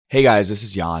Hey guys, this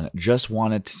is Jan. Just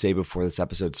wanted to say before this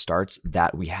episode starts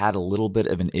that we had a little bit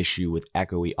of an issue with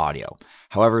echoey audio.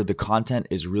 However, the content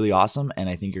is really awesome and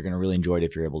I think you're going to really enjoy it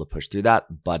if you're able to push through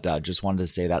that. But just wanted to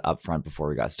say that up front before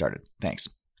we got started. Thanks.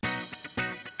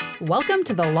 Welcome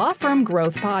to the Law Firm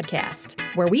Growth Podcast,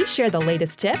 where we share the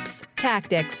latest tips,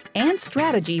 tactics, and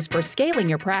strategies for scaling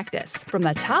your practice from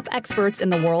the top experts in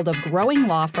the world of growing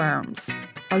law firms.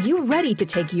 Are you ready to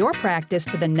take your practice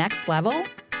to the next level?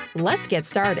 Let's get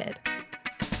started.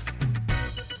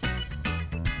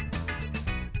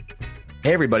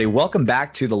 Hey everybody, welcome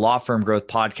back to the Law Firm Growth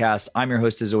Podcast. I'm your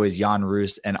host as always, Jan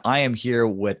Roos, and I am here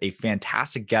with a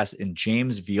fantastic guest in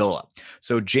James Viola.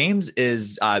 So James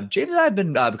and I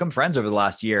have become friends over the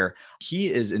last year.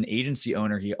 He is an agency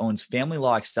owner. He owns Family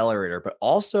Law Accelerator, but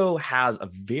also has a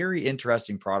very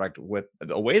interesting product with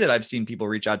a way that I've seen people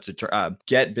reach out to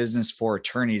get business for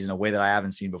attorneys in a way that I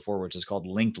haven't seen before, which is called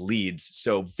Linked Leads.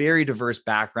 So very diverse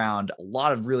background, a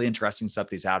lot of really interesting stuff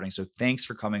that's happening. So thanks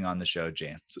for coming on the show,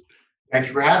 James. Thank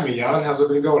you for having me, Jan. How's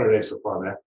everything going today so far,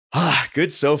 man?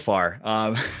 Good so far.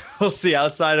 We'll see.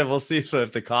 We'll see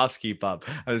if the coughs keep up.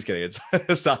 I'm just kidding.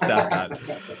 It's not that bad.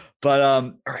 But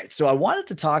all right. So I wanted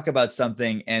to talk about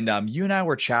something, and you and I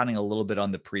were chatting a little bit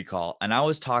on the pre-call, and I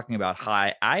was talking about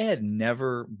how I had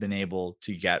never been able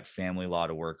to get Family Law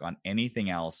to work on anything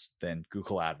else than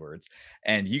Google AdWords,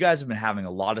 and you guys have been having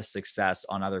a lot of success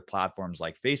on other platforms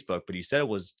like Facebook. But you said it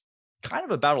was kind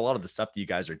of about a lot of the stuff that you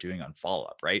guys are doing on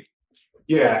follow-up, right?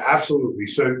 Yeah, absolutely.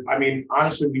 So, I mean,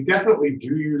 honestly, we definitely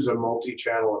do use a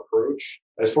multi-channel approach.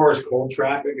 As far as cold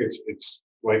traffic, it's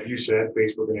like you said,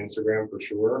 Facebook and Instagram for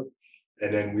sure.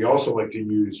 And then we also like to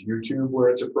use YouTube where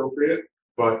it's appropriate.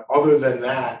 But other than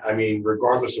that, I mean,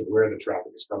 regardless of where the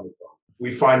traffic is coming from,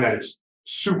 we find that it's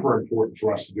super important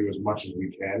for us to do as much as we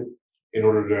can in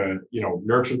order to,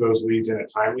 nurture those leads in a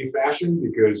timely fashion.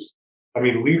 Because, I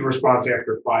mean, lead response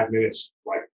after 5 minutes,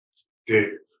 like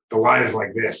the line is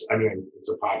like this. I mean, it's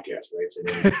a podcast, right?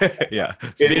 So yeah,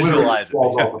 it literally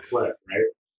falls off a cliff, right?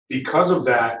 Because of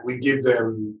that, we give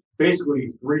them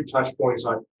basically 3 touch points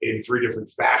in 3 different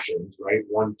fashions, right?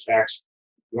 1 text,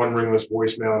 1 ringless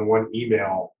voicemail, and 1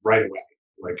 email right away,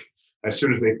 like as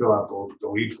soon as they fill out the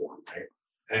lead form, right?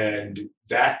 And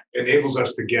that enables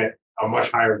us to get a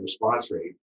much higher response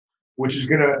rate, which is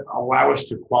going to allow us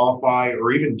to qualify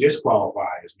or even disqualify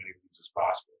as many leads as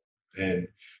possible. And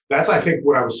that's, I think,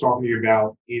 what I was talking to you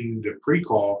about in the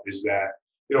pre-call is that,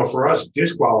 for us,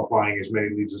 disqualifying as many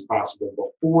leads as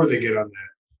possible before they get on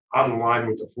the line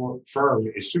with the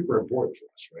firm is super important to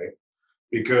us, right?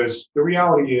 Because the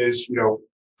reality is,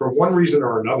 for one reason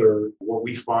or another, what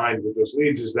we find with those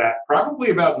leads is that probably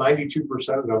about 92%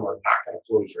 of them are not going to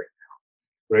close right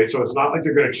now, right? So it's not like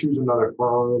they're going to choose another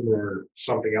firm or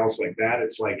something else like that.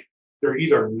 It's like they're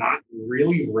either not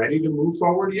really ready to move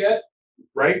forward yet,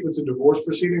 right, with the divorce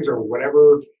proceedings or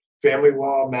whatever family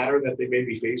law matter that they may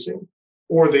be facing,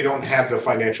 or they don't have the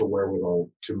financial wherewithal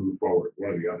to move forward,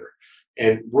 one or the other.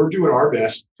 And we're doing our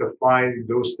best to find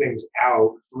those things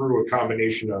out through a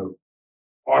combination of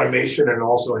automation and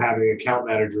also having account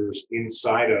managers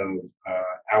inside of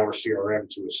our CRM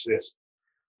to assist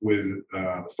with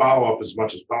follow-up as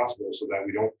much as possible so that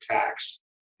we don't tax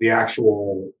the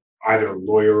actual either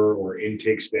lawyer or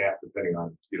intake staff, depending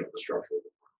on, the structure of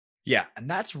it. Yeah.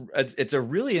 And it's a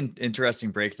really interesting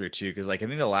breakthrough too. Cause like, I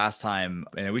think the last time,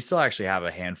 and we still actually have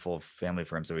a handful of family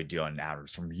firms that we do on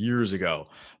AdWords from years ago,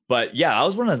 but yeah, that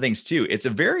was one of the things too. It's a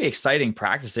very exciting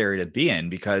practice area to be in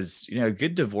because, a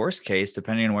good divorce case,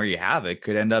 depending on where you have it,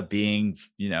 could end up being,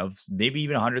 maybe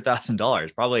even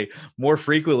 $100,000, probably more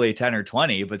frequently 10 or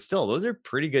 20, but still those are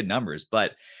pretty good numbers.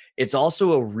 But it's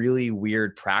also a really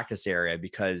weird practice area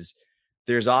because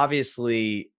there's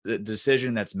obviously the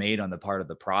decision that's made on the part of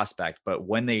the prospect, but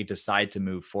when they decide to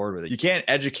move forward with it, you can't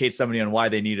educate somebody on why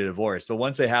they need a divorce. But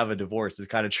once they have a divorce, it's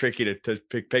kind of tricky to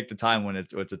pick the time when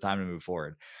it's a time to move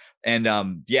forward. And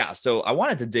so I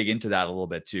wanted to dig into that a little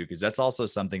bit too, because that's also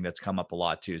something that's come up a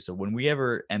lot too. So when we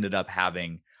ever ended up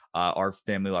having our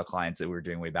family law clients that we were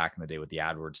doing way back in the day with the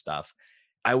AdWords stuff,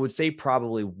 I would say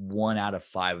probably 1 out of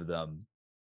 5 of them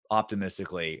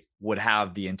optimistically would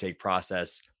have the intake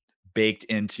process baked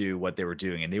into what they were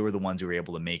doing. And they were the ones who were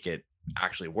able to make it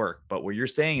actually work. But what you're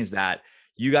saying is that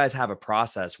you guys have a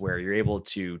process where you're able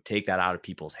to take that out of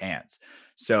people's hands.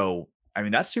 So, I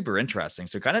mean, that's super interesting.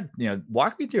 So kind of,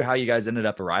 walk me through how you guys ended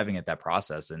up arriving at that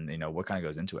process and, what kind of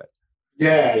goes into it.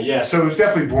 Yeah. So it was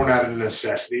definitely born out of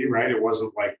necessity, right? It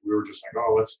wasn't like we were just like,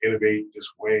 oh, let's innovate this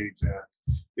way to,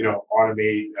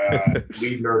 automate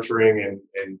lead nurturing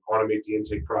and automate the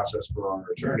intake process for our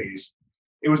attorneys.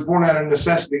 It was born out of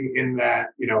necessity in that,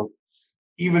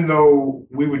 even though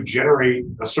we would generate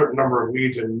a certain number of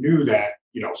leads and knew that,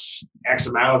 X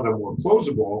amount of them were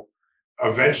closable,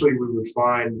 eventually we would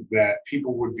find that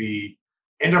people would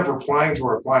end up replying to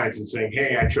our clients and saying,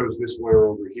 hey, I chose this lawyer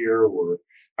over here, or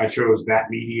I chose that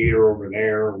mediator over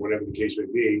there, or whatever the case may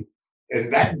be.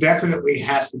 And that definitely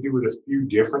has to do with a few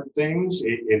different things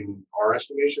in our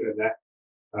estimation, and that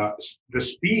the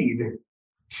speed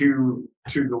to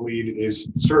the lead is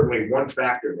certainly one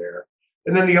factor there.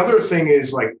 And then the other thing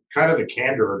is like kind of the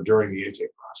candor during the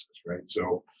intake process, right?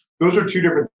 So those are two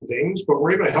different things, but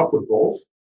we're able to help with both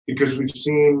because we've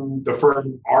seen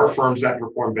our firms that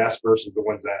perform best versus the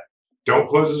ones that don't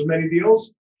close as many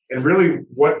deals. And really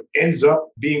what ends up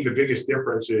being the biggest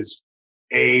difference is,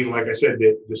 like I said,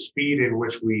 the speed in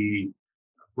which we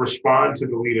respond to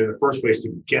the lead in the first place to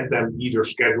get them either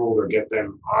scheduled or get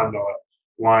them on the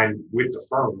line with the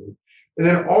firm. And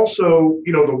then also,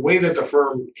 the way that the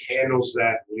firm handles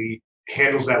that lead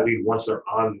once they're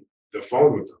on the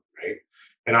phone with them, right?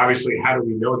 And obviously, how do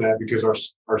we know that? Because our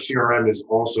CRM is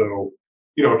also,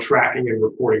 tracking and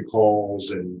recording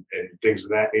calls and things of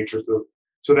that nature,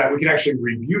 so that we can actually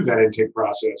review that intake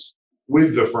process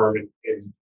with the firm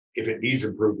and if it needs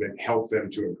improvement, help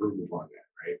them to improve upon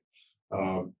that,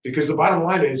 right? Because the bottom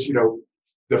line is,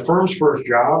 the firm's first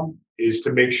job is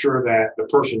to make sure that the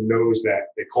person knows that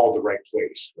they called the right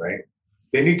place, right?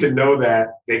 They need to know that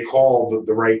they called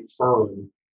the right firm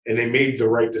and they made the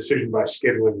right decision by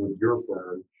scheduling with your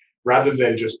firm, rather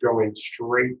than just going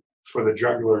straight for the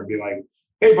jugular and be like,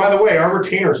 hey, by the way, our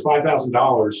retainer is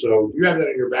 $5,000. So do you have that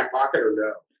in your back pocket or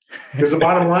no? Because the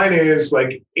bottom line is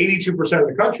like 82% of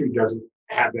the country doesn't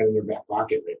have that in their back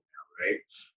pocket right now, right?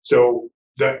 So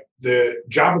the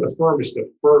job of the firm is to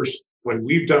first, when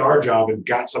we've done our job and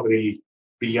got somebody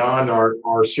beyond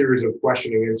our series of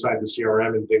questioning inside the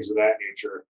CRM and things of that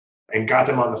nature, and got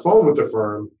them on the phone with the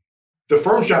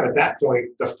firm's job at that point,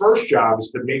 the first job is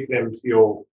to make them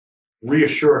feel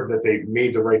reassured that they've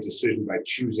made the right decision by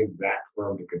choosing that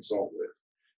firm to consult with.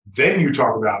 Then you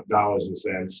talk about dollars and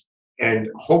cents, and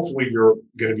hopefully you're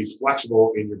going to be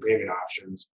flexible in your payment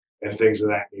options and things of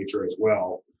that nature as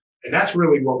well. And that's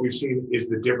really what we've seen is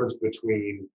the difference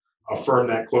between a firm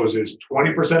that closes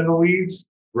 20% of the leads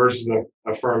versus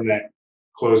a firm that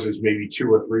closes maybe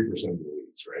 2 or 3% of the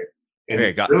leads, right?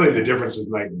 And really the difference is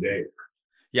night and day.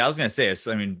 Yeah, I was going to say,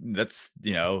 so, I mean, that's,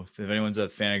 if anyone's a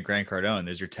fan of Grant Cardone,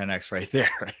 there's your 10X right there.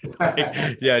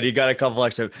 Right? Yeah, you got a couple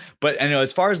extra. But I know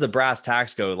as far as the brass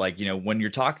tacks go, like, when you're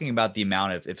talking about the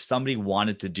amount of, if somebody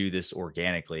wanted to do this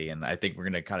organically, and I think we're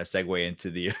going to kind of segue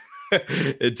into the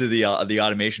into the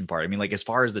automation part. I mean, like, as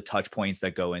far as the touch points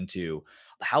that go into,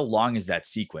 how long is that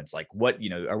sequence? Like, what,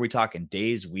 are we talking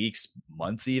days, weeks,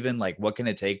 months, even? Like, what can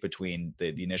it take between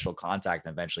the initial contact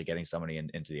and eventually getting somebody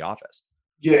into the office?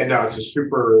 Yeah, no, it's a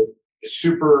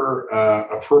super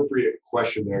appropriate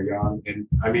question there, Jan. And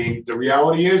I mean, the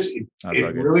reality is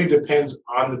it really depends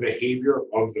on the behavior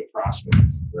of the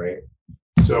prospect, right?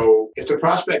 So if the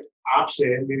prospect opts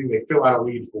in, meaning they fill out a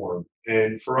lead form,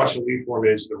 and for us, a lead form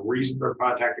is the reason they're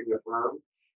contacting the firm,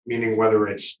 meaning whether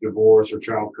it's divorce or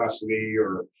child custody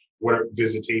or whatever,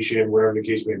 visitation, whatever the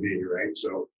case may be, right?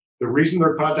 So the reason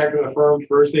they're contacting the firm,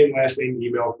 first name, last name,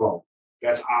 email, phone.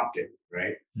 That's opt-in,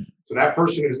 right? So that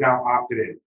person is now opted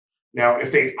in. Now,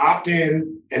 if they opt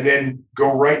in and then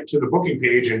go right to the booking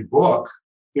page and book,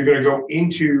 they're going to go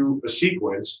into a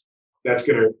sequence that's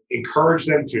going to encourage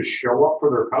them to show up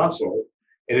for their consult.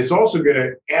 And it's also going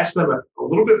to ask them a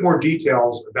little bit more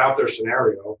details about their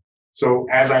scenario. So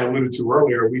as I alluded to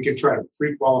earlier, we can try to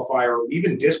pre-qualify or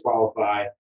even disqualify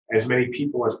as many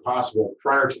people as possible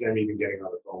prior to them even getting on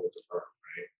the phone with the firm,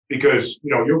 right? Because,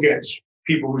 you'll get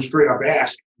people who straight up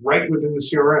ask right within the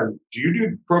CRM, do you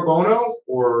do pro bono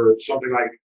or something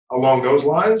like along those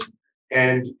lines?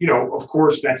 And, of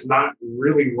course, that's not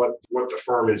really what the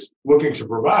firm is looking to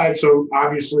provide. So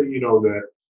obviously,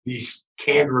 the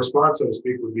canned response, so to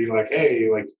speak, would be like, hey,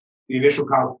 like the initial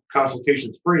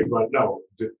consultation is free, but no,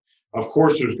 of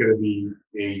course, there's going to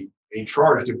be a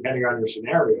charge depending on your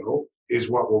scenario is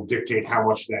what will dictate how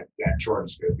much that charge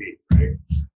is going to be, right?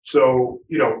 So,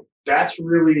 that's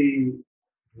really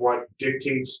what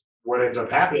dictates what ends up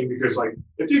happening, because like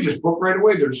if they just book right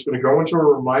away, they're just going to go into a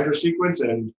reminder sequence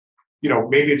and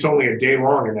maybe it's only a day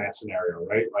long in that scenario,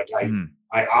 right? Like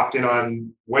I opt in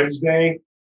on Wednesday,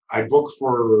 I book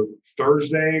for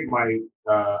Thursday, my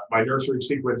nurturing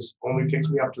sequence only takes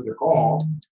me up to the call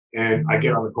and I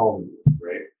get on the call with you,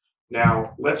 right?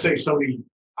 Now, let's say somebody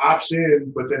opts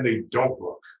in, but then they don't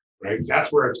book, right?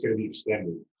 That's where it's going to be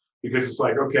extended, because it's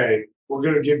like, okay, we're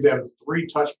going to give them 3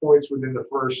 touch points within the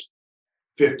first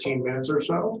 15 minutes or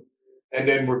so. And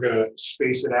then we're going to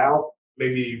space it out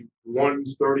maybe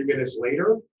 30 minutes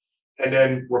later. And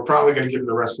then we're probably going to give them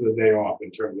the rest of the day off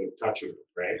in terms of touching them,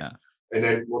 right? Yeah. And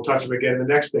then we'll touch them again the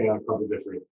next day on a couple of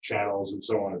different channels and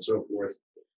so on and so forth.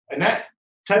 And that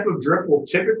type of drip will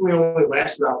typically only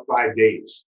last about 5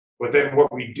 days. But then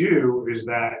what we do is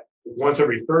that once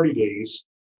every 30 days,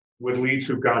 with leads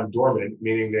who've gone dormant,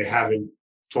 meaning they haven't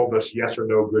told us yes or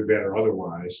no, good, bad, or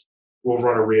otherwise, we'll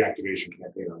run a reactivation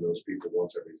campaign on those people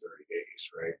once every 30 days,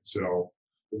 right? So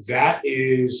that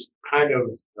is kind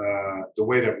of the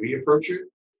way that we approach it.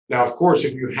 Now, of course,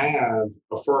 if you have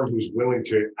a firm who's willing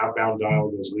to outbound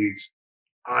dial those leads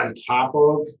on top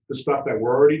of the stuff that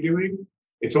we're already doing,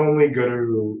 it's only going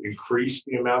to increase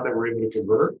the amount that we're able to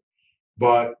convert.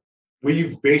 But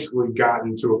we've basically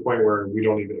gotten to a point where we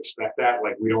don't even expect that.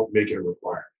 Like, we don't make it a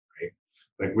requirement, right?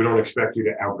 Like, we don't expect you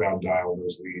to outbound dial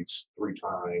those leads 3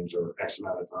 times or X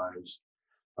amount of times,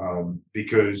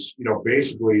 because,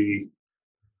 basically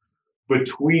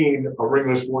between a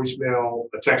ringless voicemail,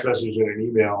 a text message, and an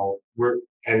email,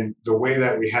 and the way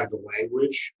that we have the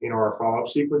language in our follow-up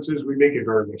sequences, we make it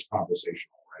very much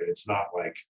conversational, right? It's not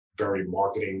like very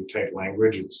marketing type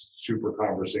language. It's super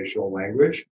conversational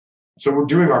language. So we're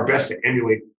doing our best to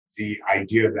emulate the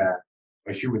idea that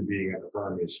a human being at the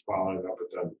firm is following up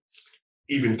with them,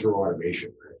 even through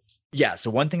automation, right? Yeah. So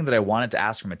one thing that I wanted to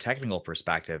ask from a technical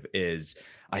perspective is,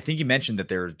 I think you mentioned that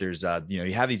there's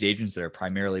you have these agents that are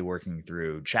primarily working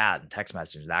through chat and text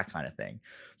messages, that kind of thing.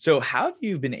 So how have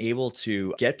you been able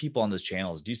to get people on those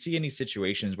channels? Do you see any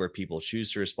situations where people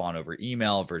choose to respond over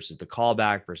email versus the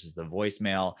callback versus the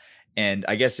voicemail? And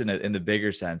I guess in the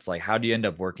bigger sense, like, how do you end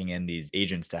up working in these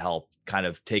agents to help kind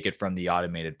of take it from the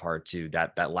automated part to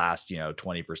that last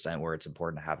 20% where it's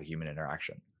important to have a human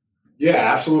interaction?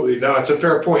 Yeah, absolutely. No, it's a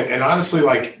fair point. And honestly,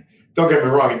 like, don't get me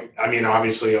wrong. I mean,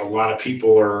 obviously, a lot of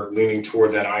people are leaning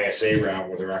toward that ISA route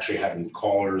where they're actually having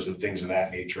callers and things of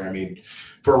that nature. I mean,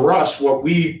 for us, what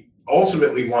we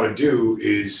ultimately want to do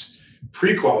is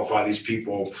pre-qualify these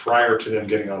people prior to them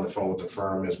getting on the phone with the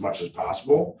firm as much as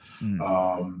possible.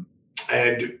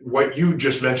 And what you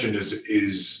just mentioned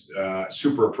is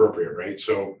super appropriate, right?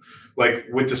 So, like,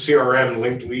 with the CRM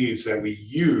linked leads that we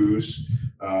use,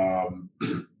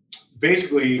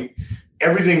 basically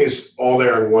everything is all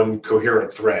there in one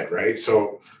coherent thread, right?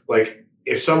 So, like,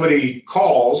 if somebody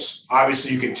calls,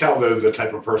 obviously you can tell they're the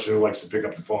type of person who likes to pick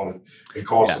up the phone and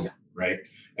call someone, right?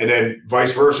 And then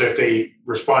vice versa, if they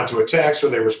respond to a text or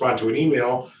they respond to an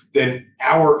email, then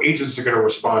our agents are going to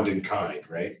respond in kind,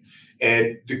 right?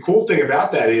 And the cool thing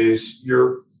about that is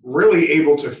you're really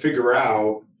able to figure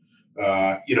out,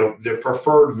 the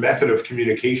preferred method of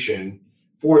communication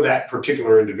for that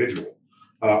particular individual.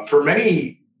 For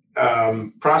many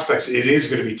prospects, it is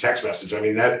going to be text message. I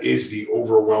mean, that is the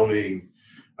overwhelming,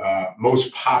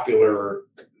 most popular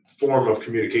form of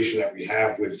communication that we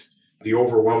have with the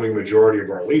overwhelming majority of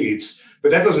our leads.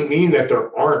 But that doesn't mean that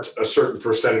there aren't a certain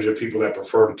percentage of people that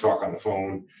prefer to talk on the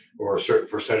phone, or a certain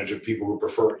percentage of people who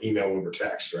prefer email over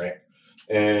text, right?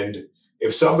 And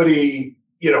if somebody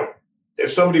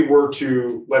were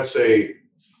to, let's say,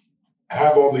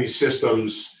 have all these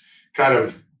systems kind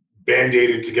of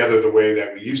band-aided together the way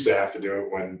that we used to have to do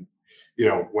it when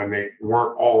they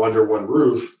weren't all under one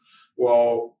roof,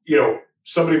 well,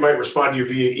 somebody might respond to you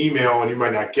via email and you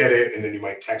might not get it, and then you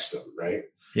might text them, right?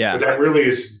 Yeah. But that really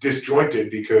is disjointed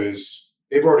because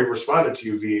they've already responded to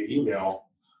you via email.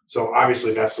 So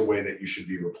obviously that's the way that you should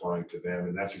be replying to them.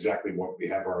 And that's exactly what we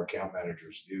have our account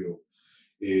managers do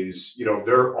is,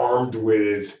 they're armed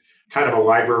with kind of a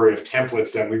library of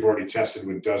templates that we've already tested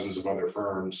with dozens of other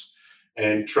firms.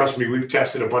 And trust me, we've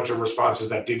tested a bunch of responses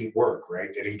that didn't work, right?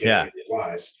 They didn't get any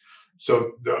replies.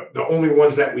 So the only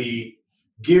ones that we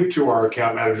give to our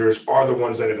account managers are the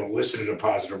ones that have elicited a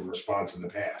positive response in the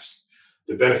past.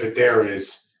 The benefit there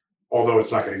is, although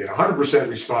it's not going to get 100%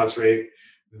 response rate,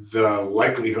 the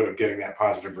likelihood of getting that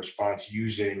positive response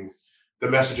using the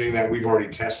messaging that we've already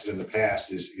tested in the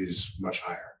past is much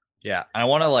higher. Yeah. And I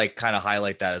want to kind of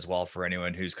highlight that as well for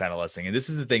anyone who's kind of listening. And this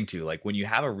is the thing too, like, when you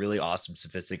have a really awesome,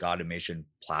 sophisticated automation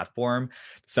platform,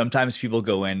 sometimes people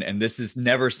go in, and this is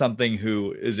never something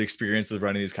who is experienced with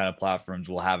running these kind of platforms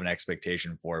will have an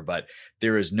expectation for, but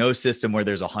there is no system where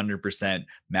there's 100%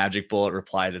 magic bullet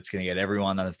reply that's going to get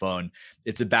everyone on the phone.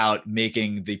 It's about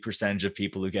making the percentage of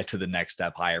people who get to the next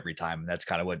step high every time. And that's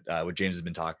kind of what James has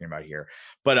been talking about here.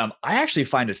 But I actually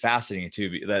find it fascinating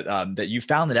too, that you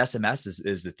found that SMS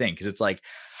is the thing. thing. Cause it's like,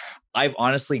 I've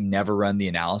honestly never run the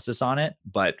analysis on it,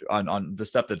 but on the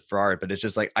stuff that Ferrari, but it's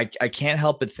just like, I can't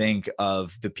help but think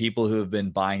of the people who have been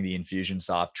buying the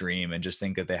Infusionsoft dream and just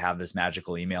think that they have this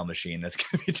magical email machine that's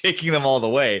going to be taking them all the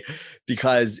way.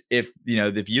 Because if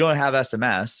you don't have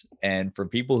SMS, and for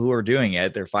people who are doing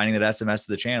it, they're finding that SMS is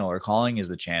the channel or calling is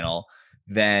the channel,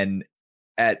 then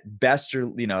at best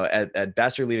at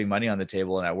best you're leaving money on the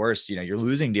table, and at worst you're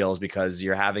losing deals because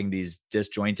you're having these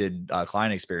disjointed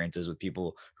client experiences with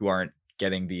people who aren't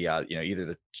getting the or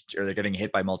they're getting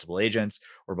hit by multiple agents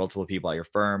or multiple people at your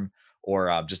firm,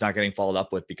 or just not getting followed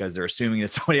up with because they're assuming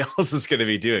that somebody else is going to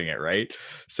be doing it, right?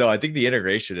 So I think the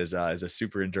integration is a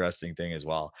super interesting thing as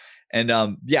well. And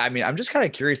yeah, I mean, I'm just kind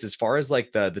of curious as far as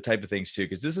like the type of things too,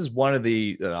 because this is one of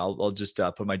the I'll just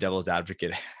put my devil's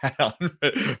advocate hat on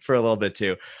for a little bit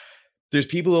too. There's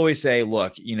people who always say,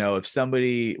 look, if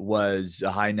somebody was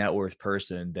a high net worth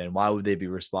person, then why would they be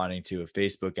responding to a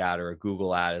Facebook ad or a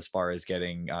Google ad as far as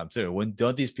getting, so when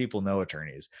don't these people know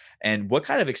attorneys? And what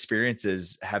kind of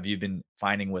experiences have you been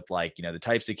finding with like, the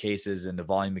types of cases and the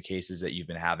volume of cases that you've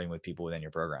been having with people within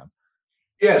your program?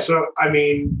 Yeah, so I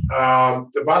mean,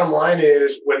 the bottom line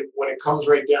is when it comes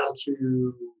right down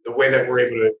to the way that we're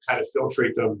able to kind of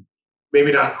filtrate them,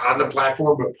 maybe not on the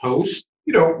platform, but post,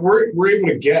 we're able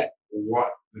to get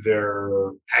what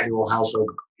their annual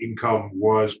household income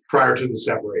was prior to the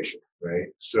separation, right?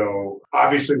 So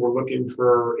obviously we're looking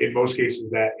for, in most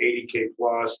cases, that 80K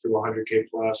plus to 100K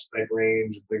plus type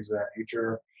range and things of that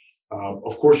nature.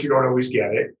 Of course, you don't always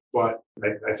get it, but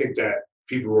I think that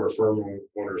people who are firm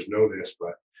owners know this,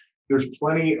 but there's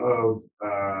plenty of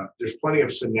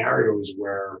scenarios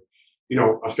where,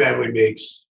 a family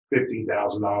makes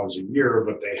 $50,000 a year,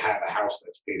 but they have a house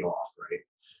that's paid off, right?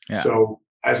 Yeah. So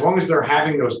as long as they're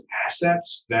having those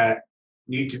assets that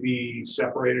need to be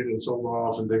separated and sold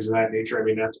off and things of that nature, I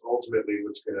mean, that's ultimately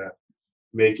what's going to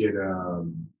make it,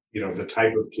 the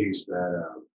type of case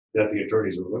that the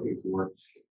attorneys are looking for.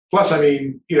 Plus, I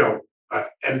mean,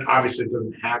 and obviously it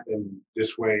doesn't happen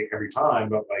this way every time,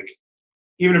 but like,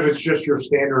 even if it's just your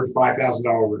standard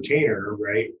 $5,000 retainer,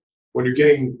 right? When you're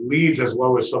getting leads as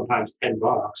low as sometimes $10,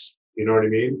 you know what I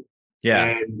mean? Yeah.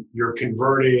 And you're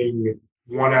converting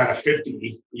 1 out of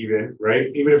 50 even, right?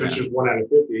 Even if it's just 1 out of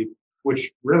 50,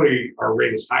 which really our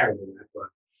rate is higher than that, but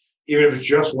even if it's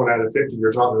just 1 out of 50,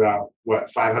 you're talking about what,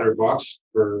 $500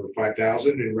 for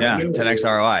 5,000 in revenue? Yeah, 10x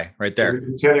ROI right there. If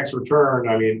it's a 10x return,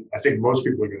 I mean, I think most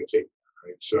people are going to take that,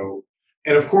 right? So,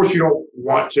 and of course, you don't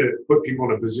want to put people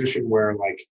in a position where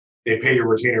like they pay your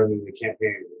retainer and then they can't pay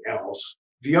anything else.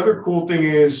 The other cool thing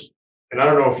is, and I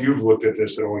don't know if you've looked at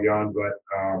this at all, Jan,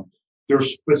 but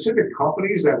there's specific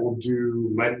companies that will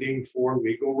do lending for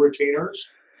legal retainers,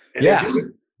 and they do it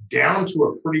down to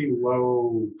a pretty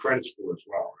low credit score as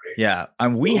well, right? Yeah,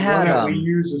 and the one that we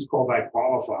use is called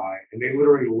iQualify, and they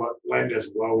literally lend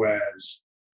as low as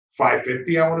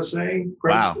 550, I want to say.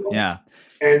 Wow. Score. Yeah.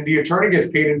 And the attorney gets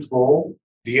paid in full.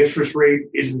 The interest rate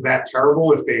isn't that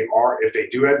terrible if they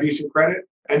do have decent credit,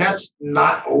 and that's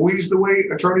not always the way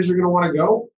attorneys are going to want to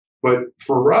go. But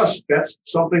for us, that's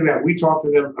something that we talk to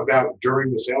them about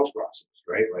during the sales process,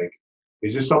 right? Like,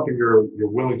 is this something you're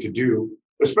willing to do,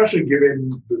 especially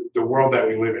given the world that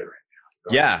we live in right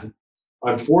now? Yeah.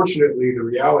 Unfortunately, the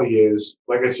reality is,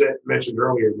 like I mentioned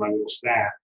earlier in my little stat,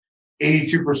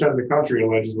 82% of the country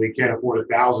allegedly can't afford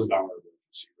 $1,000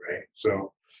 emergency, right?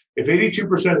 So if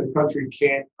 82% of the country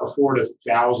can't afford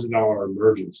 $1,000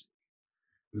 emergency,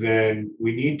 then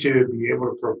we need to be able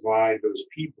to provide those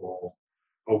people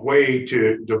a way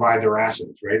to divide their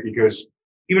assets, right? Because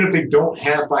even if they don't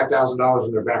have $5,000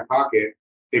 in their back pocket,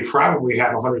 they probably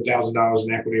have $100,000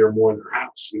 in equity or more in their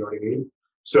house. You know what I mean?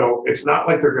 So it's not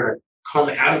like they're going to come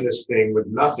out of this thing with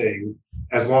nothing,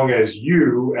 as long as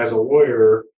you, as a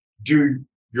lawyer, do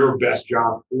your best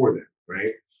job for them,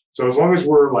 right? So as long as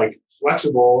we're like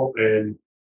flexible and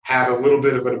have a little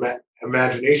bit of an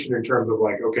imagination in terms of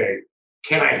like, okay,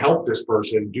 can I help this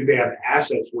person? Do they have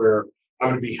assets where I'm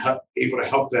going to be able to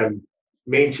help them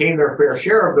maintain their fair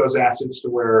share of those assets to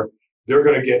where they're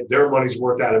going to get their money's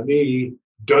worth out of me?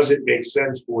 Does it make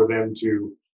sense for them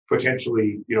to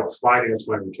potentially, finance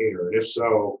my retainer? And if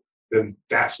so, then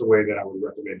that's the way that I would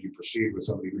recommend you proceed with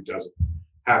somebody who doesn't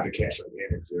have the cash on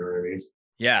hand. You know what I mean?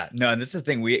 Yeah, no, and this is the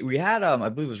thing. We had I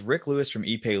believe it was Rick Lewis from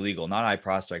ePay Legal, not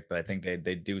iProspect, but I think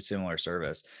they do similar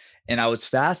service. And I was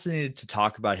fascinated to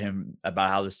talk about him about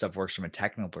how this stuff works from a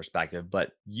technical perspective,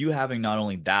 but you having not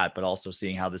only that, but also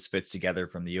seeing how this fits together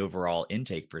from the overall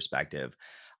intake perspective.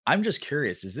 I'm just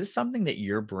curious, is this something that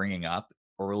you're bringing up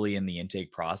early in the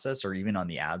intake process or even on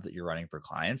the ads that you're running for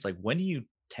clients? Like, when do you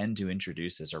tend to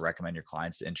introduce this or recommend your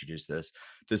clients to introduce this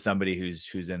to somebody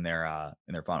who's in their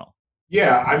funnel?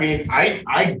 Yeah, I mean,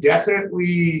 I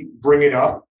definitely bring it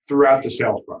up throughout the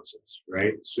sales process,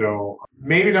 right? So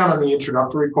maybe not on the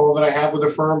introductory call that I have with a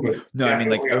firm, but No, I mean,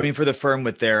 like, definitely. I mean, for the firm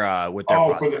with their Oh, for the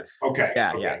prospects. okay,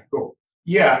 Yeah, okay, yeah. cool.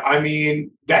 Yeah, I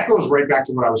mean, that goes right back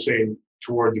to what I was saying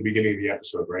toward the beginning of the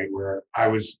episode, right? Where I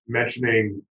was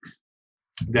mentioning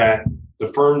that the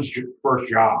firm's first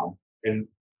job and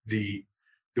the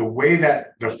the way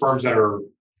that the firms that are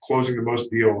closing the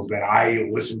most deals that I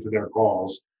listen to their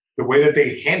calls, the way that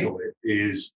they handle it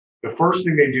is the first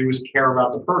thing they do is care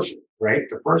about the person, right?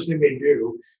 The first thing they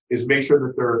do is make sure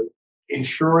that they're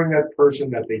ensuring that person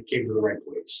that they came to the right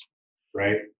place,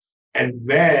 right? And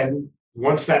then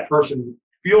once that person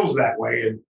feels that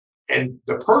way and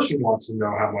the person wants to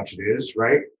know how much it is,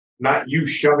 right? Not you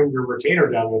shoving your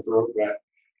retainer down their throat, but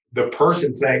the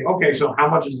person saying, okay, so how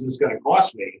much is this going to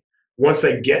cost me? Once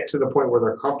they get to the point where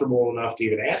they're comfortable enough to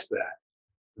even ask that,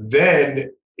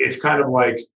 then it's kind of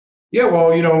like, yeah, well,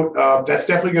 that's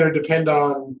definitely going to depend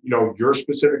on, your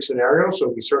specific scenario. So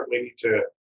we certainly need to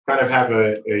kind of have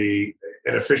an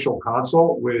official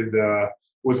consult with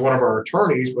one of our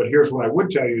attorneys. But here's what I would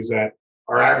tell you is that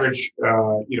our average,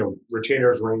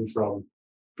 retainers range from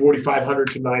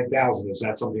 4,500 to 9,000. Is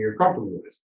that something you're comfortable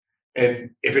with? And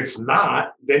if it's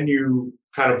not, then you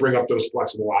kind of bring up those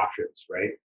flexible options,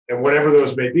 right? And whatever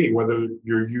those may be, whether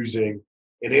you're using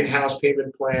an in-house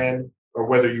payment plan or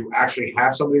whether you actually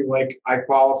have something like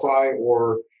iQualify,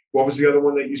 or what was the other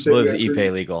one that you said? Well, it You was had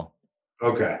ePay Legal.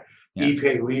 Okay. Yeah.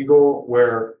 ePay Legal,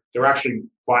 where they're actually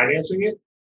financing it.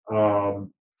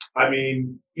 I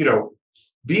mean,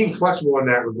 being flexible in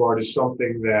that regard is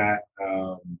something that,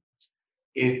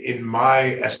 in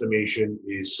my estimation,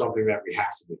 is something that we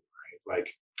have to do, right?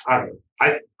 Like, I don't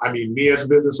know. I mean, me as a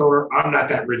business owner, I'm not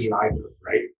that rigid either,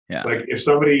 right? Yeah. Like, if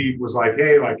somebody was like,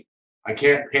 hey, like, I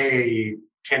can't pay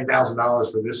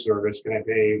 $10,000 for this service, can I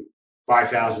pay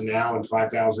 5,000 now and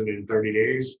 5,000 in 30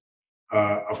 days?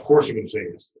 Of course, I'm going to say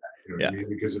yes to that. You know what I mean?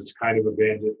 Because it's kind of a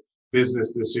bad business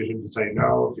decision to say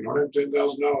no. If you don't have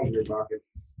 $10,000 in your pocket,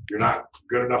 you're not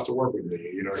good enough to work with me.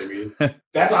 You know what I mean?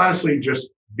 That's honestly just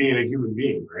being a human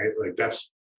being, right? Like that's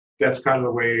kind of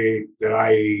the way that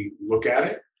I look at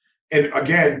it. And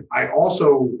again, I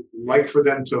also like for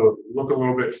them to look a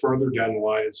little bit further down the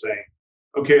line and say,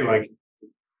 okay, like,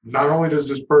 not only does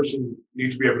this person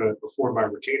need to be able to afford my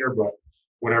retainer, but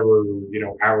whatever,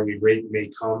 hourly rate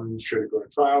may come should it go to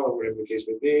trial or whatever the case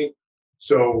may be.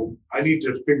 So I need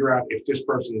to figure out if this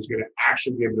person is going to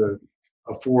actually be able to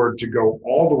afford to go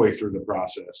all the way through the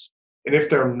process. And if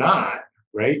they're not,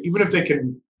 right, even if they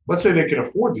can, let's say they can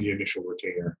afford the initial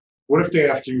retainer, what if they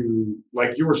have to,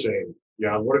 like you were saying,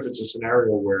 what if it's a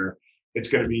scenario where it's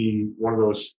going to be one of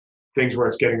those things where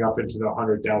it's getting up into the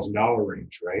 $100,000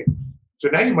 range, right? So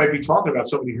now you might be talking about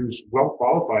somebody who's well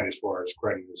qualified as far as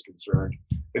credit is concerned,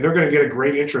 and they're going to get a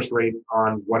great interest rate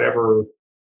on whatever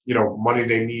money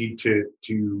they need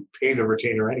to pay the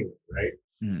retainer anyway, right?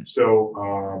 Mm.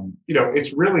 So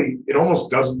it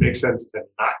almost doesn't make sense to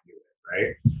not do it,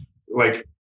 right? Like,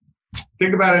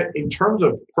 think about it in terms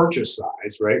of purchase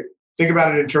size, right? Think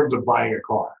about it in terms of buying a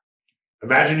car.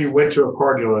 Imagine you went to a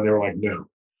car dealer and they were like, no,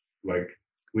 like,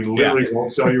 we literally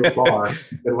won't sell you a car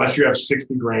unless you have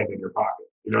 60 grand in your pocket.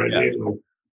 You know what I mean?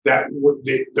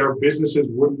 Like, their businesses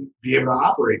wouldn't be able to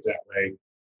operate that way.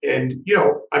 And,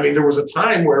 I mean, there was a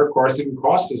time where cars didn't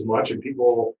cost as much and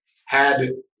people had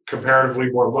comparatively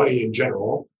more money in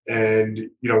general. And,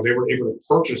 they were able to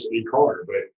purchase a car,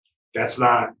 but that's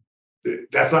not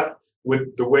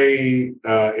with the way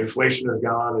inflation has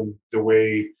gone and the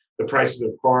way the prices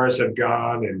of cars have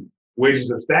gone and wages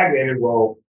have stagnated.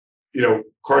 Well,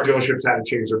 car dealerships had to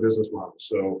change their business model.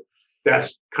 So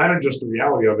that's kind of just the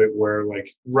reality of it, where,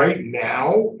 like, right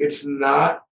now, it's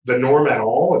not the norm at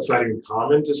all. It's not even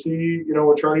common to see,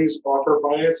 attorneys offer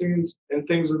financing and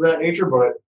things of that nature.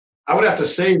 But I would have to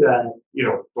say that,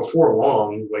 before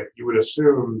long, like, you would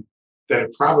assume that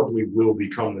it probably will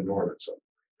become the norm at some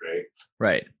point, right?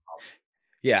 Right.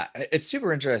 Yeah, it's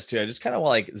super interesting. I just kind of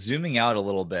like zooming out a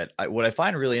little bit. What I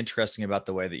find really interesting about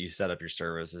the way that you set up your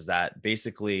service is that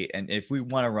basically, and if we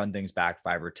want to run things back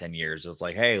 5 or 10 years, it was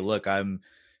like, hey, look, I'm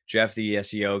Jeff, the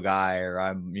SEO guy, or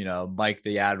I'm, Mike,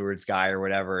 the AdWords guy, or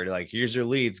whatever. Like, here's your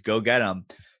leads, go get them.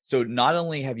 So not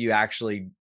only have you actually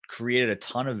created a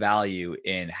ton of value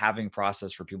in having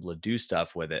process for people to do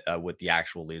stuff with it, with the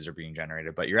actual leads are being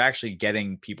generated, but you're actually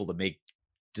getting people to make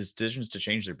decisions to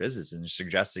change their business, and they're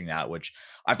suggesting that, which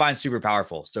I find super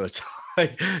powerful. So it's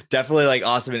like definitely like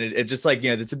awesome. And it just like,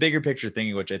 it's a bigger picture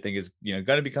thing, which I think is, going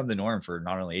to become the norm for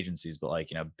not only agencies, but like,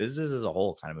 business as a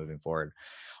whole kind of moving forward.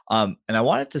 And I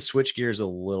wanted to switch gears a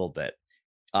little bit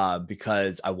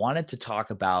because I wanted to talk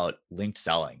about linked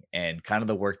selling and kind of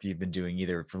the work that you've been doing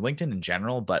either for LinkedIn in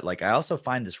general, but like, I also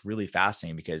find this really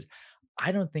fascinating because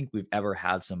I don't think we've ever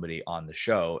had somebody on the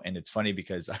show. And it's funny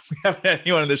because we haven't had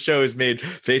anyone on the show who's made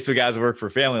Facebook ads work for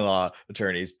family law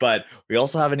attorneys, but we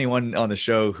also have anyone on the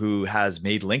show who has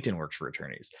made LinkedIn work for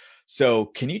attorneys. So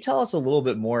can you tell us a little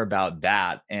bit more about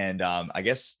that? And I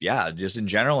guess, just in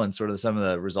general and sort of some of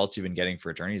the results you've been getting for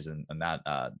attorneys and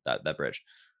that bridge.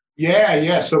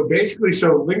 Yeah. So basically,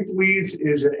 Linked Leads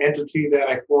is an entity that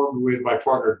I formed with my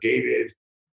partner, David.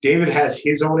 David has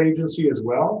his own agency as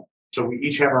well. So we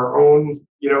each have our own,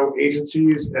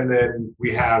 agencies, and then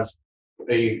we have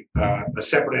a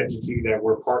separate entity that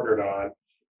we're partnered on.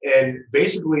 And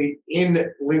basically, in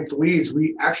Linked Leads,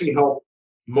 we actually help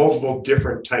multiple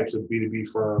different types of B2B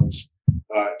firms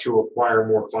to acquire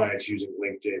more clients using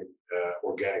LinkedIn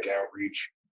organic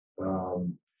outreach.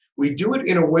 We do it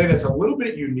in a way that's a little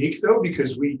bit unique, though,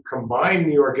 because we combine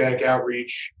the organic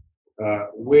outreach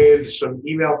with some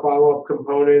email follow-up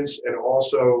components and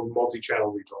also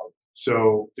multi-channel retargeting.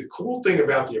 So the cool thing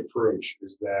about the approach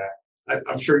is that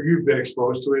I'm sure you've been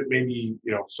exposed to it. Maybe,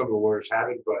 some of the lawyers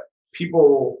haven't, but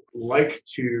people like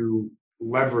to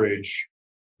leverage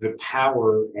the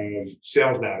power of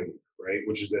Sales Navigator, right?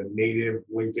 Which is a native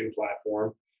LinkedIn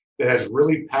platform that has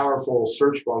really powerful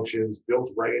search functions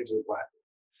built right into the platform.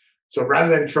 So rather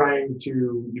than trying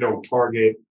to,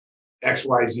 target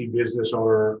XYZ business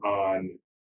owner on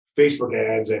Facebook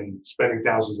ads and spending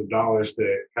thousands of dollars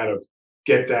to kind of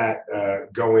get that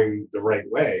going the right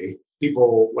way,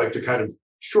 people like to kind of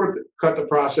cut the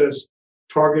process,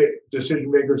 target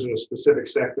decision makers in a specific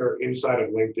sector inside of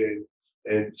LinkedIn,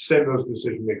 and send those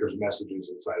decision makers messages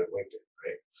inside of LinkedIn,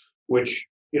 right? Which,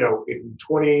 in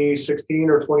 2016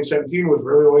 or 2017 was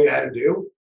really all you had to do.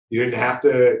 You didn't have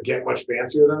to get much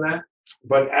fancier than that.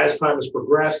 But as time has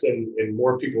progressed and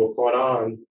more people have caught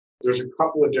on, there's a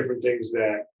couple of different things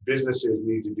that businesses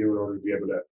need to do in order to be able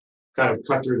to kind of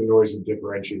cut through the noise and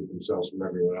differentiate themselves from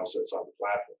everyone else that's on the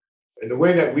platform. And the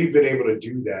way that we've been able to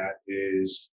do that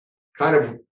is kind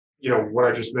of, what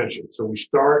I just mentioned. So we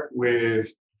start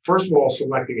with, first of all,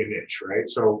 selecting a niche, right?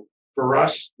 So for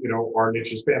us, our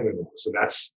niche is family law. So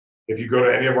that's, if you go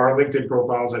to any of our LinkedIn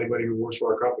profiles, anybody who works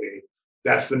for our company,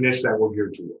 that's the niche that we're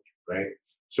geared toward, right?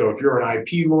 So if you're an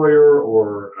IP lawyer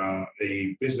or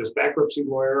a business bankruptcy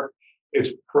lawyer,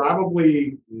 it's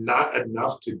probably not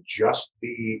enough to just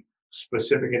be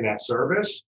specific in that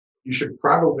service. You should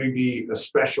probably be a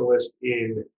specialist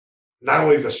in not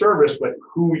only the service, but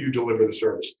who you deliver the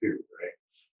service to, right?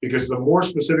 Because the more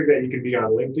specific that you can be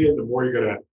on LinkedIn, the more you're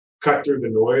going to cut through the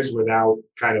noise without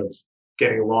kind of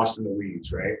getting lost in the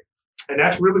weeds, right? And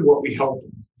that's really what we help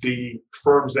the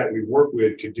firms that we work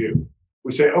with to do.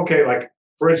 We say, okay, like,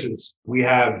 for instance, we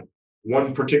have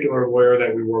one particular lawyer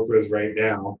that we work with right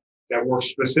now that works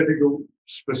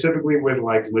specifically with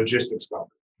like logistics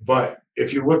companies. But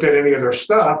if you looked at any of their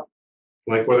stuff,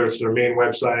 like whether it's their main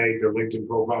website, their LinkedIn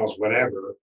profiles,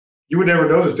 whatever, you would never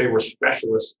know that they were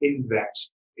specialists in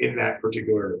that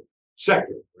particular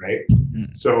sector, right?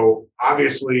 Mm. So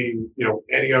obviously,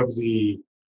 any of the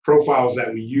profiles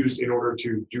that we use in order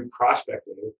to do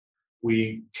prospecting,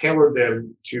 we tailored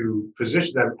them to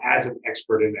position them as an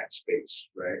expert in that space,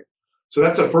 right? So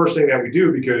that's the first thing that we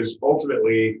do, because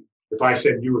ultimately, if I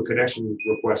send you a connection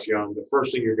request, Young, the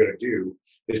first thing you're going to do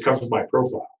is come to my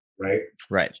profile, right?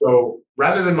 Right. So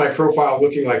rather than my profile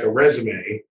looking like a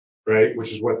resume, right,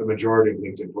 which is what the majority of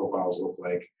LinkedIn profiles look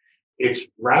like, it's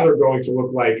rather going to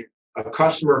look like a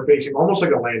customer facing, almost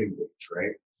like a landing page,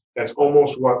 right? That's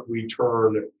almost what we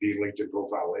turn the LinkedIn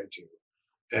profile into.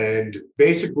 And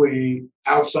basically,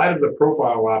 outside of the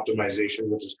profile optimization,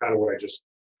 which is kind of what I just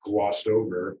glossed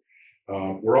over,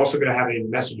 we're also going to have a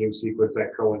messaging sequence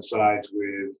that coincides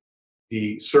with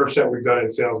the search that we've done in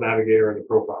Sales Navigator and the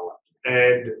profile up.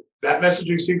 And that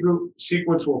messaging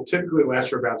sequence will typically last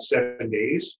for about 7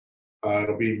 days.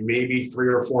 It'll be maybe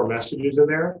 3 or 4 messages in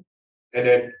there. And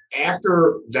then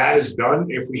after that is done,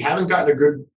 if we haven't gotten a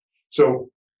good, so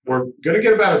we're going to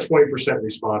get about a 20%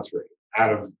 response rate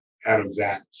out of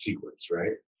that sequence,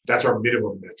 right? That's our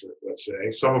minimum metric, let's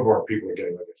say. Some of our people are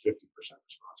getting like a 50%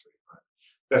 response rate, but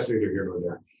that's neither here nor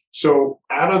there. So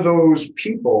out of those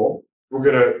people, we're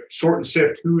going to sort and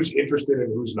sift who's interested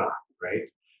and who's not, right?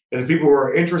 And the people who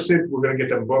are interested, we're going to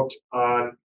get them booked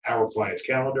on our client's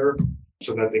calendar.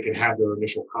 so that they can have their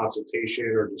initial consultation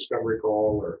or discovery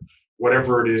call or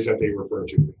whatever it is that they refer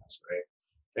to as, right?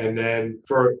 And then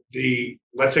for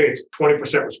let's say it's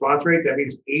 20% response rate, that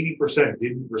means 80%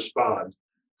 didn't respond,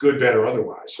 good, bad, or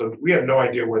otherwise. So we have no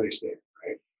idea where they stand,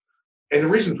 right? And the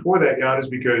reason for that, Jan, is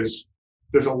because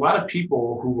there's a lot of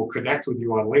people who will connect with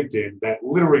you on LinkedIn that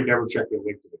literally never check their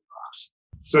LinkedIn inbox.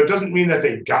 So it doesn't mean that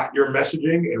they got your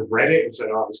messaging and read it and said,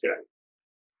 oh, this guy,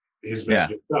 his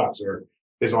message sucks or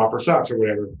his offer sucks or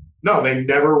whatever. No, they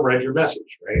never read your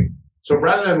message, right? So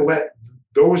rather than let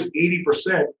those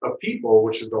 80% of people,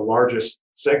 which is the largest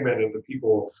segment of the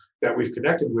people that we've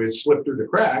connected with, slip through the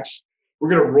cracks, we're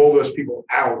going to roll those people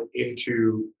out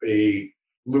into a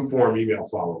lukewarm email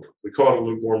follow-up. We call it a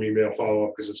lukewarm email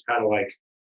follow-up because it's kind of like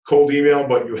cold email,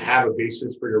 but you have a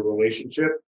basis for your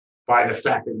relationship by the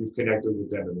fact that you've connected with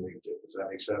them in LinkedIn. Does that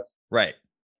make sense? Right.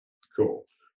 Cool.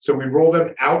 So we roll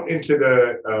them out into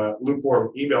the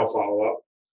lukewarm email follow-up.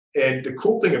 And the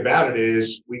cool thing about it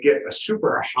is we get a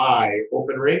super high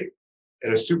open rate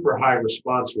and a super high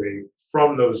response rate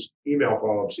from those email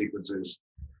follow-up sequences.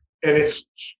 And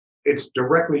it's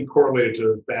directly correlated to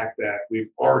the fact that we've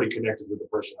already connected with the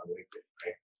person on LinkedIn,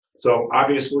 right? So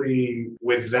obviously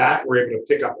with that, we're able to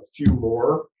pick up a few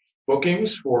more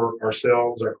bookings for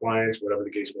ourselves, our clients, whatever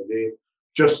the case may be.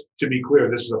 Just to be clear,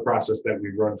 this is a process that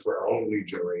we run for our own lead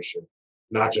generation,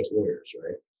 not just lawyers,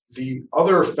 right? The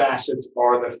other facets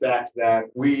are the fact that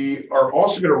we are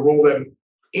also going to roll them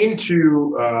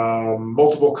into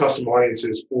multiple custom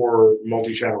audiences for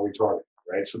multi-channel retargeting,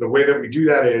 right? So the way that we do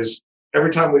that is every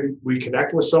time we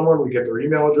connect with someone, we get their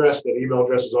email address. That email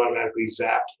address is automatically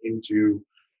zapped into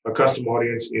a custom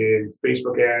audience in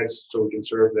Facebook ads, so we can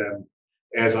serve them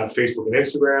ads on Facebook and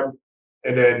Instagram.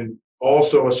 And then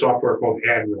also a software called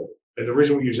AdRoll. And the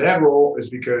reason we use AdRoll is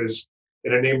because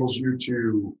it enables you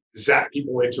to zap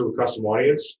people into a custom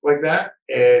audience like that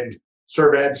and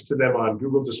serve ads to them on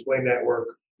Google Display Network,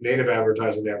 native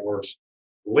advertising networks,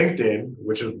 LinkedIn,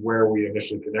 which is where we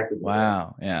initially connected with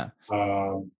them. Yeah.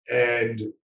 And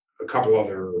a couple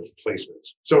other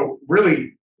placements. So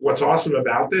really what's awesome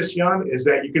about this, Jan, is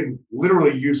that you can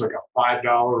literally use like a $5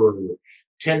 or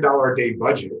 $10 a day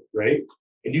budget, right?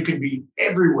 And you can be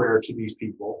everywhere to these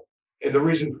people. And the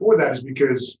reason for that is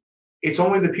because it's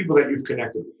only the people that you've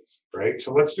connected with, right?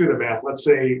 So let's do the math. Let's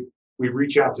say we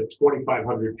reach out to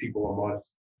 2,500 people a month.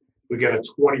 We get a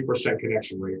 20%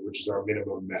 connection rate, which is our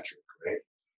minimum metric, right?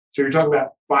 So you're talking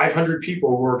about 500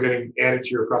 people who are getting added to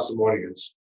your custom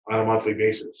audience on a monthly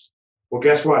basis. Well,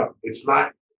 guess what? It's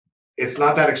not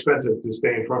that expensive to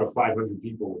stay in front of 500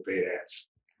 people with paid ads,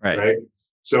 right?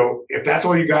 So if that's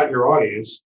all you got in your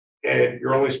audience and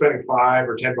you're only spending $5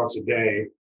 or $10 a day,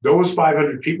 those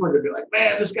 500 people are going to be like,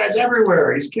 man, this guy's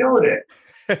everywhere. He's killing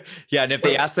it. Yeah. And if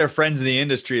they ask their friends in the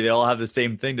industry, they all have the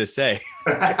same thing to say.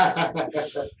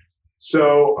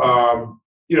 So,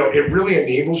 it really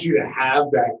enables you to have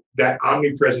that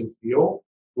omnipresent feel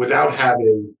without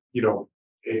having,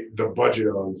 the budget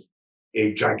of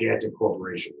a gigantic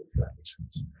corporation, if that makes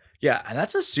sense. Yeah, and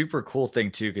that's a super cool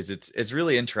thing too, because it's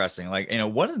really interesting. Like,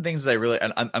 one of the things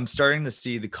that I'm starting to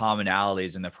see the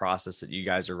commonalities in the process that you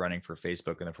guys are running for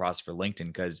Facebook and the process for LinkedIn,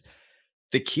 because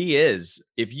the key is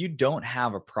if you don't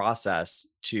have a process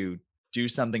to do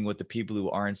something with the people who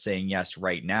aren't saying yes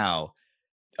right now,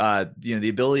 the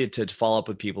ability to follow up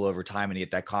with people over time and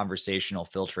get that conversational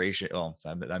filtration. Oh,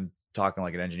 I'm talking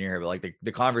like an engineer here, but like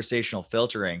the conversational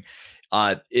filtering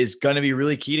is going to be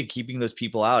really key to keeping those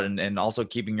people out and also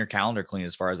keeping your calendar clean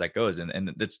as far as that goes.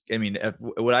 And that's,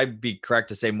 would I be correct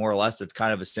to say more or less it's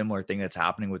kind of a similar thing that's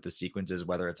happening with the sequences,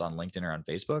 whether it's on LinkedIn or on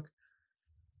Facebook?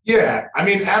 Yeah,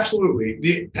 absolutely.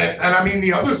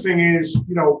 The other thing is,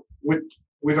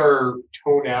 with our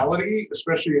tonality,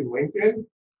 especially in LinkedIn,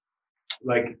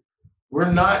 like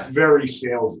we're not very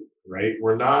salesy, right?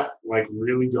 We're not like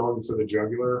really going for the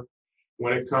jugular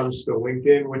when it comes to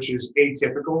LinkedIn, which is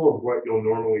atypical of what you'll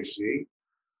normally see.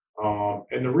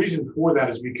 And the reason for that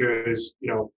is because,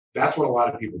 that's what a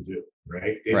lot of people do,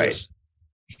 right? They just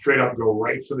straight up go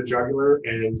right for the jugular.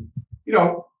 And,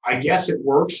 I guess it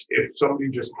works if somebody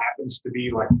just happens to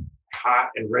be like hot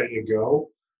and ready to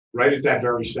go right at that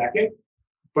very second.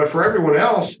 But for everyone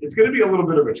else, it's going to be a little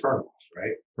bit of a turnoff,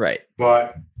 right? Right.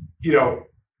 But,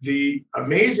 the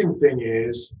amazing thing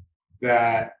is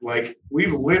that like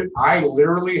I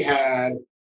literally had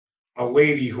a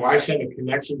lady who I sent a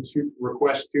connection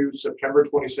request to September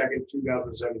 22nd,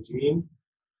 2017.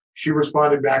 She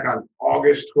responded back on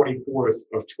August 24th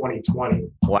of 2020.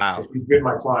 Wow. She's been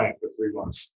my client for 3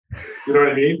 months. You know what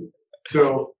I mean?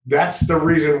 So that's the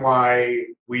reason why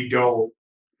we don't,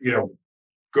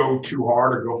 go too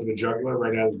hard or go for the jugular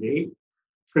right out of the gate.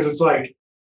 because it's like,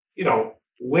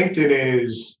 LinkedIn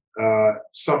is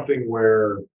something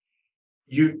where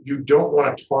you don't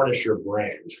want to tarnish your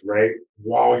brand, right?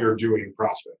 While you're doing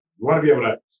prospect, you want to be able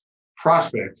to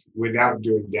prospect without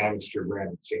doing damage to your brand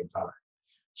at the same time.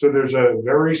 So there's a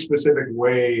very specific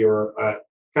way, or a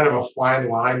kind of a fine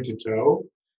line to toe,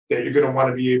 that you're going to want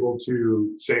to be able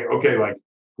to say, okay, like,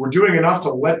 we're doing enough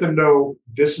to let them know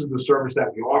this is the service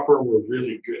that we offer. We're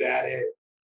really good at it,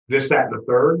 this, that, and the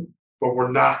third, but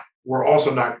we're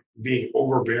also not being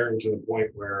overbearing to the point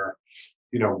where,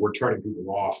 we're turning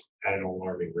people off at an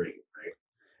alarming rate, right?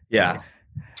 Yeah.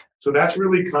 So that's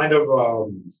really kind of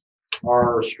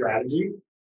our strategy.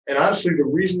 And honestly, the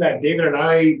reason that David and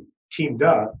I teamed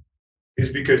up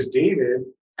is because David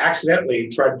accidentally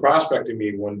tried prospecting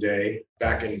me one day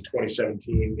back in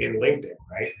 2017 in LinkedIn,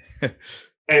 right?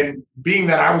 And being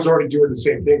that I was already doing the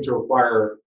same thing to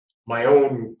acquire my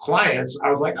own clients,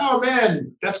 I was like, oh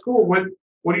man, that's cool. What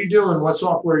are you doing? What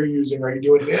software are you using? Are you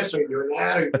doing this? Are you doing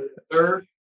that? Are you doing the third?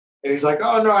 And he's like,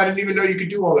 oh no, I didn't even know you could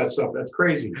do all that stuff. That's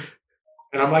crazy.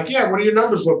 And I'm like, yeah, what do your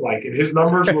numbers look like? And his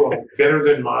numbers were like better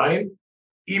than mine,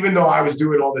 even though I was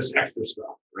doing all this extra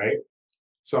stuff, right?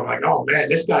 So I'm like, oh man,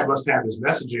 this guy must have his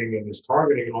messaging and his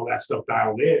targeting and all that stuff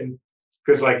dialed in,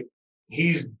 because like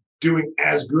he's doing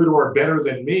as good or better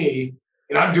than me,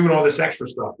 and I'm doing all this extra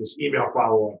stuff, this email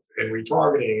follow-up and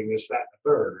retargeting and this, that, and the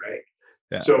third, right?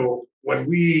 Yeah. So when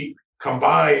we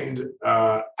combined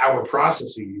our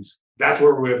processes, that's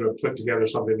where we were able to put together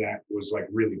something that was like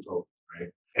really potent, right?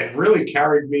 And really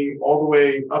carried me all the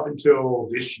way up until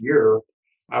this year.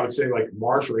 I would say like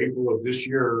March or April of this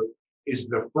year is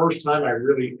the first time I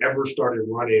really ever started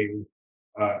running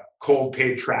cold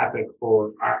paid traffic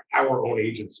for our own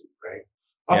agency, right?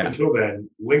 Up until then,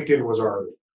 LinkedIn was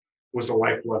the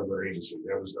lifeblood of our agency.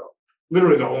 That was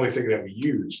literally the only thing that we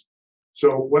used.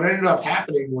 So what ended up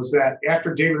happening was that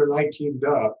after David and I teamed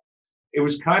up, it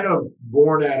was kind of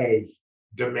born out of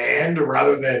demand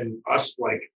rather than us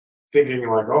like thinking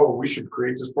like, oh, we should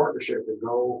create this partnership and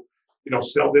go,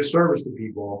 sell this service to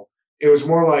people. It was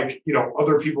more like,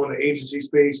 other people in the agency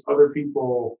space, other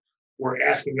people were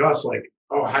asking us like,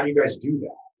 oh, how do you guys do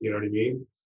that? You know what I mean?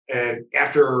 And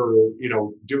after,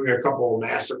 doing a couple of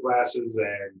master classes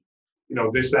and,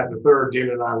 this, that, and the third,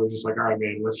 David and I were just like, all right,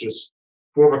 man, let's just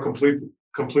form a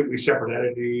completely separate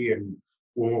entity, and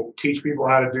we'll teach people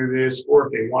how to do this, or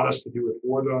if they want us to do it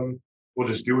for them, we'll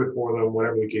just do it for them,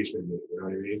 whatever the case may be. You know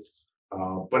what I mean?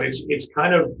 But it's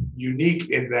kind of unique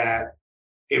in that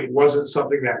it wasn't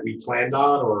something that we planned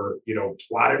on or,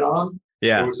 plotted on.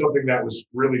 Yeah. It was something that was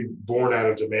really born out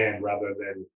of demand rather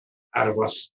than out of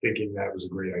us thinking that it was a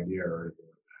great idea or anything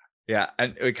like that. Yeah.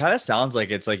 And it kind of sounds like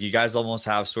it's like you guys almost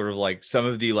have sort of like some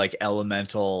of the like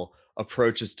elemental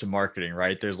approaches to marketing,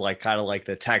 right? There's like kind of like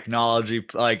the technology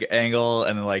like angle,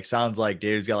 and then like sounds like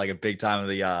David's got like a big time of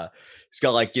the he's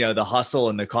got like, the hustle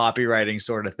and the copywriting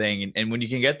sort of thing. And when you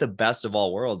can get the best of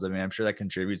all worlds, I mean, I'm sure that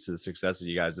contributes to the success that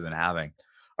you guys have been having.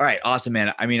 All right. Awesome,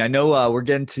 man. I mean, I know we're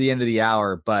getting to the end of the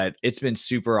hour, but it's been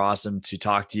super awesome to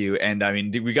talk to you. And I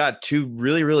mean, we got two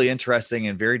really, really interesting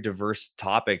and very diverse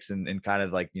topics and kind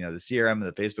of like, the CRM and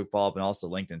the Facebook follow-up and also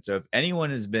LinkedIn. So if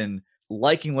anyone has been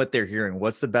liking what they're hearing,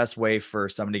 what's the best way for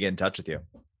somebody to get in touch with you?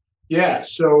 Yeah.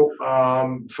 So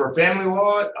for family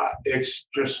law, it's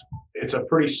a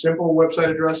pretty simple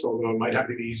website address, although it might not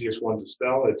be the easiest one to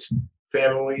spell. It's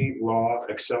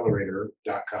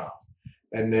familylawaccelerator.com.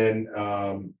 And then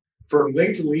for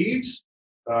linked leads,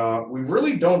 we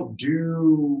really don't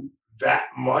do that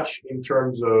much in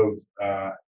terms of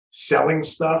selling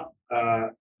stuff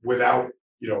without,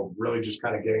 really just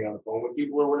kind of getting on the phone with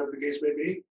people or whatever the case may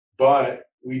be. But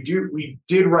we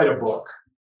did write a book.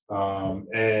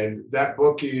 And that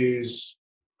book is,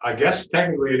 I guess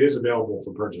technically it is available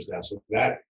for purchase now. So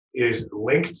that is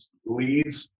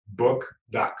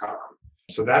linkedleadsbook.com.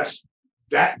 So that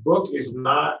book is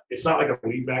it's not like a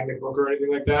lead magnet book or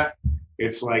anything like that.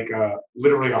 It's like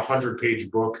literally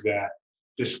 100-page book that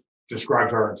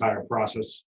describes our entire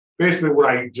process. Basically what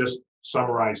I just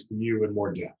summarized to you in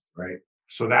more depth, right?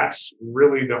 So that's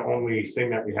really the only thing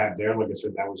that we had there. Like I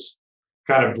said, that was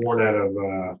kind of born out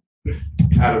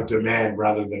of demand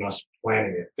rather than us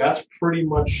planning it. That's pretty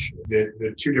much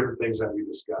the two different things that we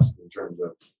discussed in terms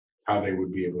of how they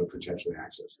would be able to potentially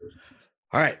access this.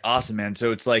 All right. Awesome, man.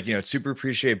 So it's like, super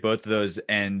appreciate both of those.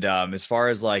 And as far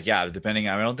as like, depending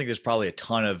on, I don't think there's probably a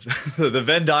ton of the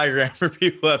Venn diagram for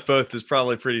people at both is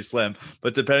probably pretty slim,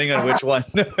 but depending on which one,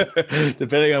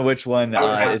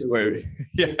 is where,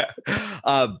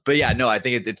 but yeah, no, I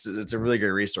think it's a really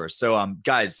great resource. So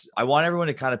guys, I want everyone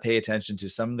to kind of pay attention to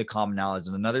some of the commonalities.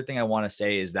 And another thing I want to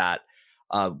say is that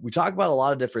We talk about a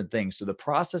lot of different things. So the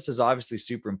process is obviously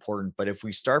super important, but if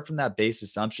we start from that base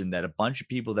assumption that a bunch of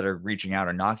people that are reaching out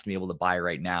are not going to be able to buy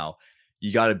right now,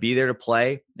 you got to be there to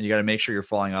play, and you got to make sure you're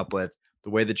following up with. The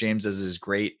way that James does it is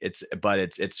great. It's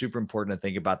super important to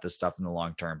think about this stuff in the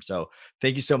long term. So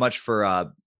thank you so much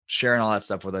for sharing all that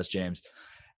stuff with us, James.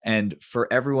 And for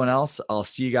everyone else, I'll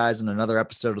see you guys in another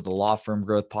episode of the Law Firm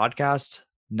Growth Podcast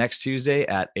next Tuesday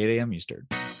at 8 a.m. Eastern.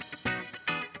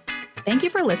 Thank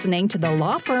you for listening to the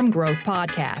Law Firm Growth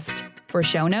Podcast. For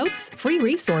show notes, free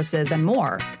resources, and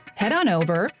more, head on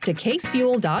over to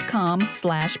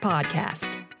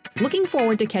casefuel.com/podcast. Looking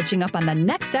forward to catching up on the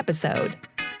next episode.